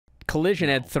Collision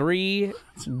had 3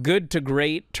 good to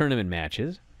great tournament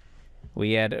matches.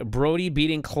 We had Brody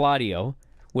beating Claudio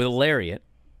with a lariat,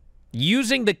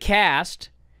 using the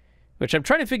cast, which I'm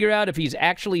trying to figure out if he's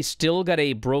actually still got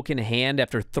a broken hand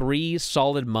after 3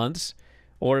 solid months,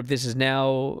 or if this is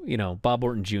now, you know, Bob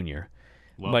Orton Jr.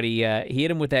 Whoa. But he hit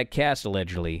him with that cast,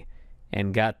 allegedly,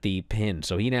 and got the pin.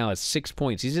 So he now has 6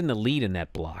 points. He's in the lead in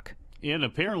that block. And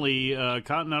apparently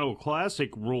Continental Classic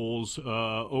rules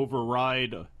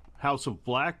override House of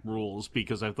Black rules,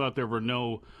 because I thought there were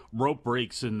no rope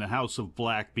breaks in the House of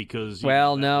Black because...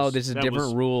 Well, no, this is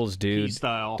different rules, dude.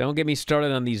 Style. Don't get me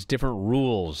started on these different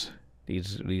rules.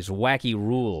 These wacky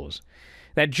rules.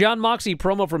 That John Moxley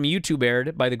promo from YouTube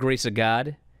aired, by the grace of God.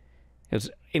 It was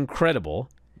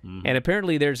incredible. Mm-hmm. And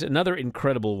apparently there's another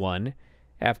incredible one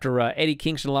after Eddie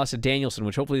Kingston lost to Danielson,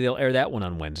 which hopefully they'll air that one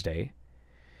on Wednesday.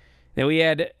 Then we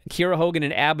had Kiera Hogan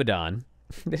and Abaddon.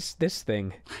 This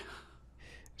thing,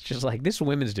 it's just like, this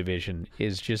women's division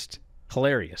is just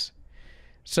hilarious.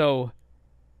 So,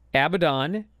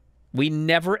 Abaddon, we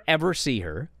never ever see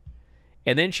her.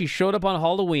 And then she showed up on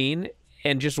Halloween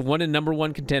and just won a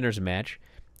 #1 contenders match,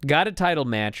 got a title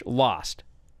match, lost.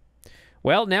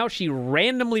 Well, now she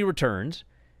randomly returns,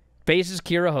 faces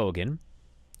Kiera Hogan,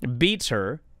 beats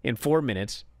her in 4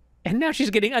 minutes, and now she's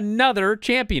getting another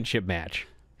championship match.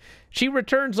 She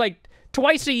returns like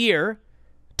twice a year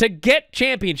to get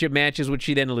championship matches, which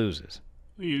she then loses.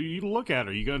 You look at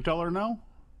her. You going to tell her no?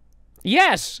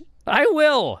 Yes, I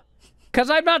will. Because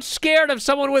I'm not scared of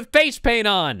someone with face paint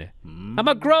on. I'm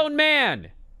a grown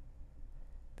man.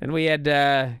 Then we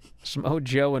had some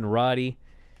Joe and Roddy.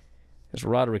 There's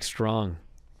Roderick Strong.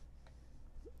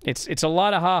 It's a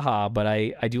lot of ha-ha, but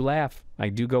I do laugh. I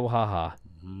do go ha-ha.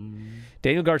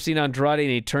 Daniel Garcia and Andrade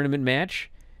in a tournament match.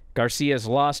 Garcia's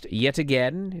lost yet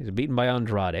again. He's beaten by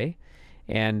Andrade.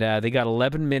 And they got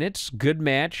 11 minutes. Good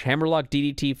match. Hammerlock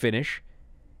DDT finish.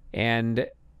 And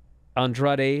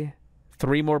Andrade,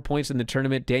 3 more points in the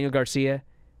tournament. Daniel Garcia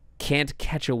can't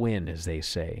catch a win, as they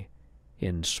say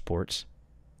in sports.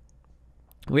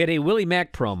 We had a Willie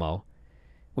Mack promo,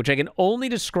 which I can only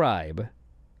describe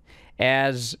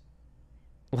as,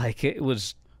 like, it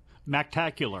was...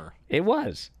 Mactacular. It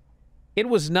was. It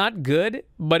was not good,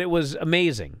 but it was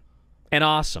amazing and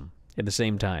awesome at the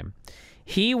same time.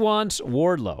 He wants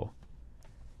Wardlow,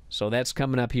 so that's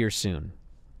coming up here soon.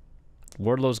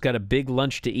 Wardlow's got a big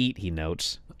lunch to eat, he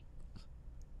notes.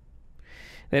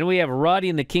 Then we have Roddy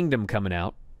and the Kingdom coming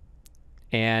out,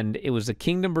 and it was the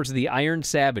Kingdom versus the Iron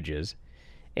Savages,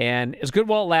 and it was good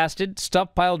while it lasted.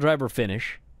 Stuffed pile driver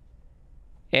finish,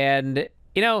 and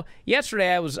you know,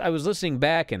 yesterday I was listening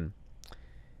back, and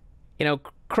you know,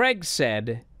 Craig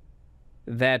said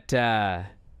that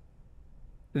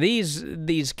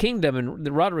these Kingdom and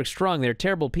the Roderick Strong, they're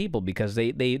terrible people because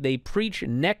they preach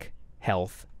neck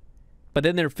health, but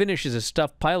then their finish is a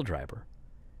stuffed pile driver.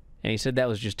 And he said that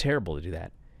was just terrible to do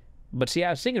that. But see,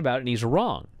 I was thinking about it, and he's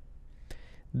wrong.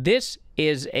 This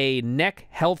is a neck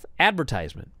health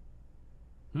advertisement.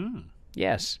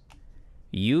 Yes.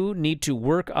 You need to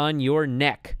work on your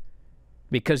neck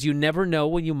because you never know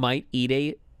when you might eat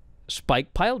a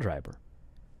spike pile driver.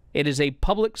 It is a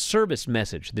public service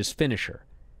message, this finisher.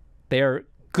 They are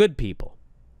good people,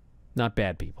 not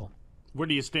bad people. Where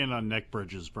do you stand on neck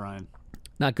bridges, Brian?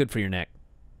 Not good for your neck.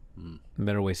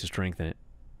 Better ways to strengthen it.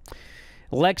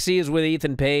 Lexi is with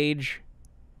Ethan Page,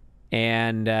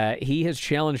 and he has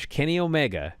challenged Kenny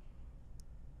Omega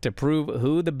to prove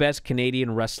who the best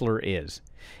Canadian wrestler is.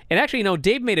 And actually, you know,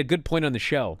 Dave made a good point on the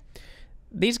show.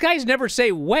 These guys never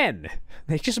say when.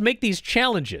 They just make these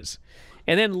challenges.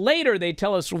 And then later they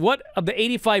tell us what of the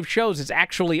 85 shows it's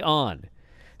actually on.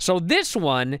 So this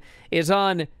one is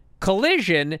on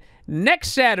Collision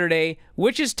next Saturday,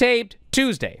 which is taped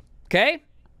Tuesday. Okay?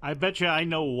 I bet you I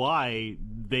know why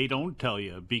they don't tell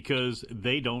you, because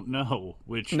they don't know.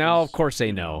 No, of course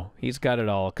they know. He's got it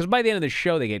all. Because by the end of the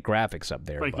show, they get graphics up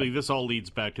there. Frankly, this all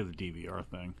leads back to the DVR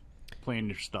thing. Playing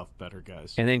your stuff better,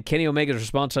 guys. And then Kenny Omega's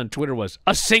response on Twitter was,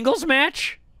 a singles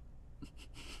match?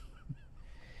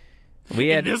 We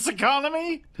had in this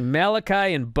economy?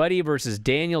 Malachi and Buddy versus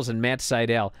Daniels and Matt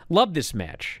Sydal. Loved this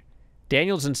match.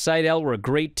 Daniels and Sydal were a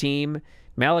great team.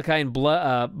 Malachi and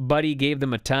Buddy gave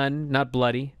them a ton. Not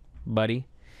bloody, Buddy.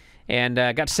 And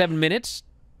got 7 minutes.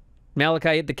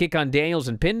 Malachi hit the kick on Daniels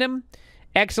and pinned him.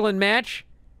 Excellent match.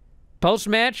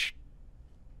 Post-match,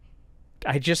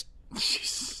 I just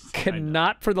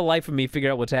cannot for the life of me figure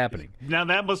out what's happening. Now,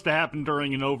 that must have happened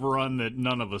during an overrun that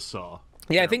none of us saw.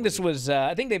 Yeah, I think this was,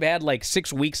 I think they've had like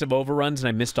 6 weeks of overruns, and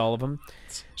I missed all of them.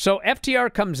 So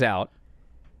FTR comes out,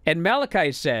 and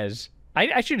Malachi says,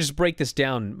 I should just break this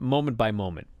down moment by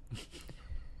moment.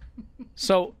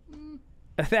 So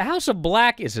the House of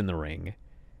Black is in the ring.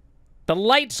 The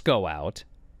lights go out.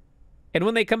 And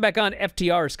when they come back on,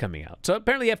 FTR is coming out. So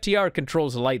apparently FTR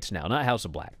controls the lights now, not House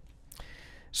of Black.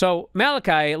 So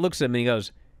Malachi looks at him and he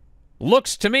goes,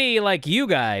 looks to me like you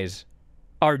guys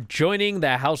are joining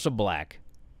the House of Black.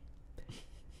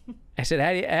 I said,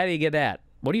 how do you get that?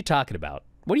 What are you talking about?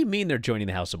 What do you mean they're joining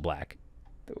the House of Black?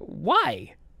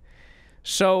 Why?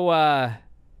 So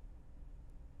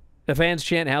the fans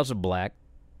chant House of Black.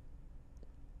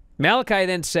 Malachi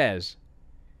then says,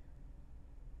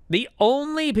 the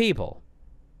only people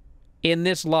in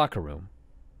this locker room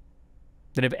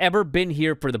that have ever been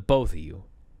here for the both of you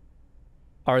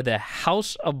are the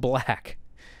House of Black.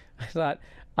 I thought,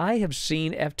 I have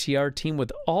seen FTR team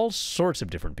with all sorts of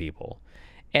different people,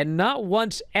 and not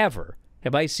once ever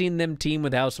have I seen them team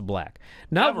with House of Black.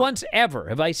 Not once ever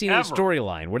have I seen a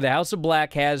storyline where the House of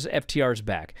Black has FTR's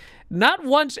back. Not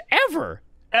once ever.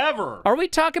 Ever. Are we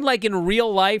talking like in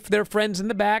real life they're friends in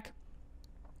the back?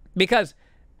 Because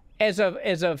as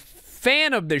a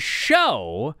fan of the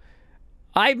show,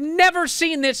 I've never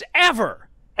seen this ever.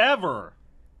 Ever.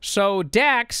 So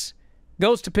Dax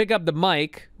goes to pick up the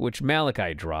mic, which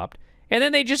Malachi dropped, and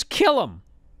then they just kill him.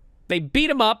 They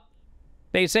beat him up.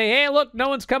 They say, hey, look, no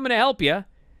one's coming to help you,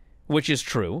 which is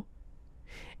true.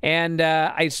 And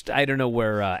I don't know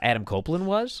where Adam Copeland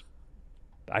was.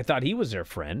 I thought he was their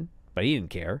friend, but he didn't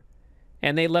care.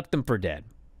 And they left them for dead.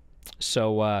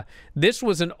 So this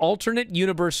was an alternate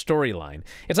universe storyline.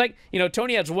 It's like, you know,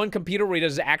 Tony has one computer where he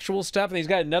does his actual stuff, and he's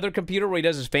got another computer where he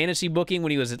does his fantasy booking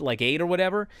when he was at like 8 or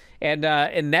whatever. And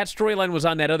that storyline was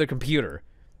on that other computer.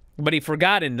 But he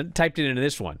forgot and typed it into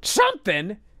this one.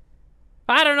 Something!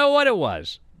 I don't know what it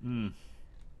was.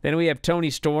 Then we have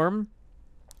Toni Storm.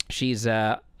 She's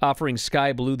offering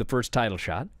Sky Blue the first title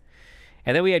shot.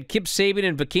 And then we had Kip Sabian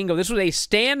and Vikingo. This was a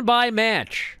standby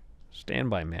match.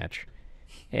 Standby match.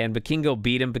 And Vikingo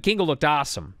beat him. Vikingo looked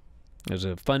awesome. It was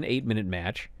a fun 8-minute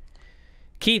match.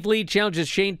 Keith Lee challenges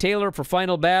Shane Taylor for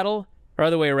final battle. Or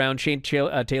other way around, Shane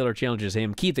Taylor challenges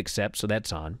him. Keith accepts, so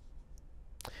that's on.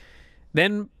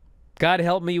 Then, God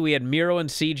help me, we had Miro and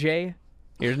CJ.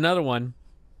 Here's another one.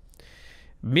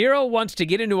 Miro wants to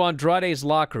get into Andrade's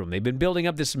locker room. They've been building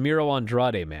up this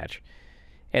Miro-Andrade match.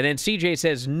 And then CJ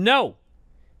says, no.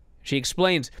 She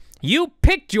explains, you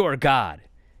picked your God.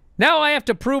 Now I have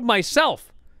to prove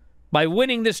myself. By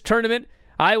winning this tournament,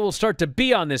 I will start to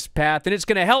be on this path, and it's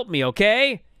going to help me,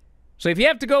 okay? So if you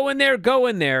have to go in there, go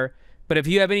in there. But if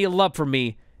you have any love for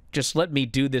me, just let me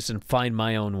do this and find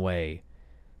my own way.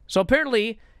 So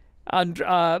apparently,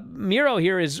 Miro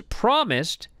here is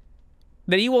promised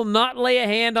that he will not lay a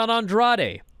hand on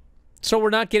Andrade. So we're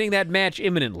not getting that match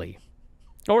imminently.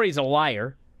 Or he's a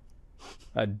liar.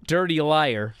 A dirty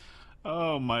liar.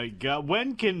 Oh, my God.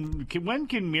 When can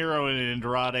Miro and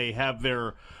Andrade have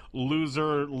their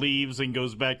loser leaves and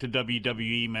goes back to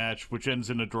WWE match, which ends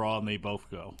in a draw, and they both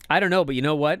go? I don't know, but you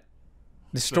know what?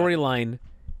 The storyline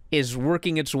is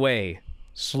working its way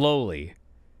slowly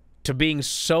to being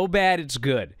so bad it's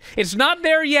good. It's not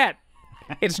there yet.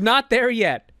 It's not there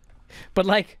yet. But,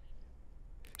 like,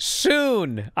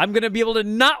 soon I'm going to be able to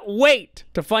not wait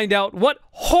to find out what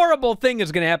horrible thing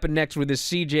is going to happen next with this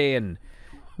CJ and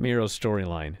Miro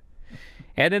storyline.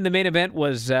 And then the main event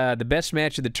was the best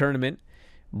match of the tournament.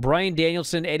 Bryan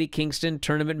Danielson, Eddie Kingston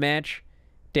tournament match.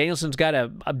 Danielson's got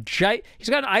he's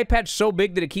got an eye patch so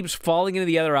big that it keeps falling into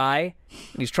the other eye.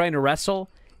 And he's trying to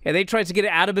wrestle. And they tries to get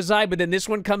it out of his eye, but then this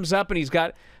one comes up and he's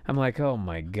got, I'm like, oh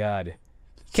my God.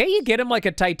 Can't you get him like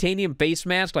a titanium face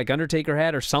mask like Undertaker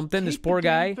had or something, this poor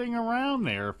guy? Thing around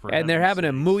there for and they're having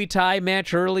a Muay Thai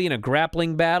match early in a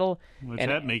grappling battle. Which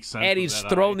and that makes sense. Eddie's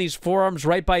throwing these forearms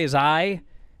right by his eye.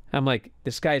 I'm like,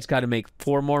 this guy's got to make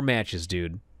 4 more matches,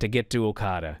 dude, to get to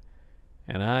Okada.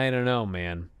 And I don't know,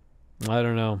 man. I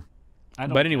don't know.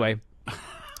 But anyway,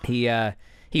 he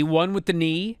won with the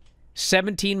knee.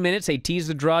 17 minutes. They teased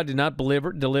the draw, did not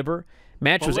deliver.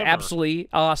 Match was absolutely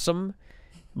awesome.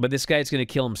 But this guy's going to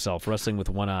kill himself wrestling with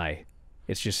one eye.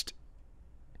 It's just...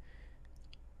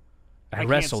 I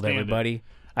wrestled, everybody.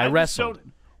 I wrestled.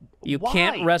 You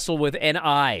can't wrestle with an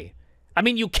eye. I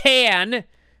mean, you can,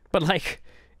 but, like,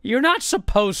 you're not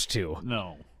supposed to.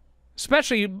 No.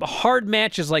 Especially hard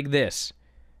matches like this.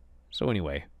 So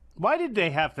anyway. Why did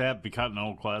they have to have the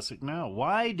Continental Classic now?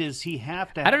 Why does he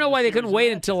have to have I don't know why they couldn't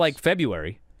wait until, like,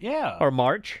 February. Yeah. Or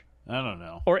March. I don't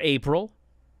know. Or April.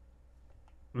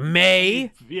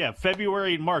 May. Yeah,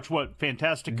 February and March. What?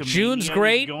 Fantastic. June's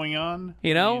great. Going on.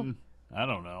 You know? I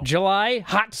don't know. July.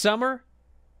 Hot summer.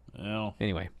 Well.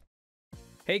 Anyway.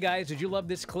 Hey, guys. Did you love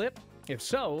this clip? If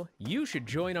so, you should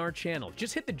join our channel.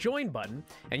 Just hit the join button,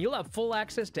 and you'll have full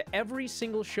access to every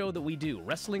single show that we do.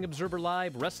 Wrestling Observer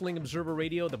Live, Wrestling Observer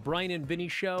Radio, The Bryan and Vinny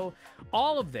Show,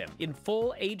 all of them in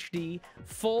full HD,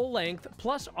 full length,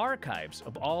 plus archives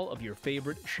of all of your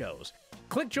favorite shows.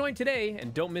 Click join today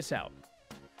and don't miss out.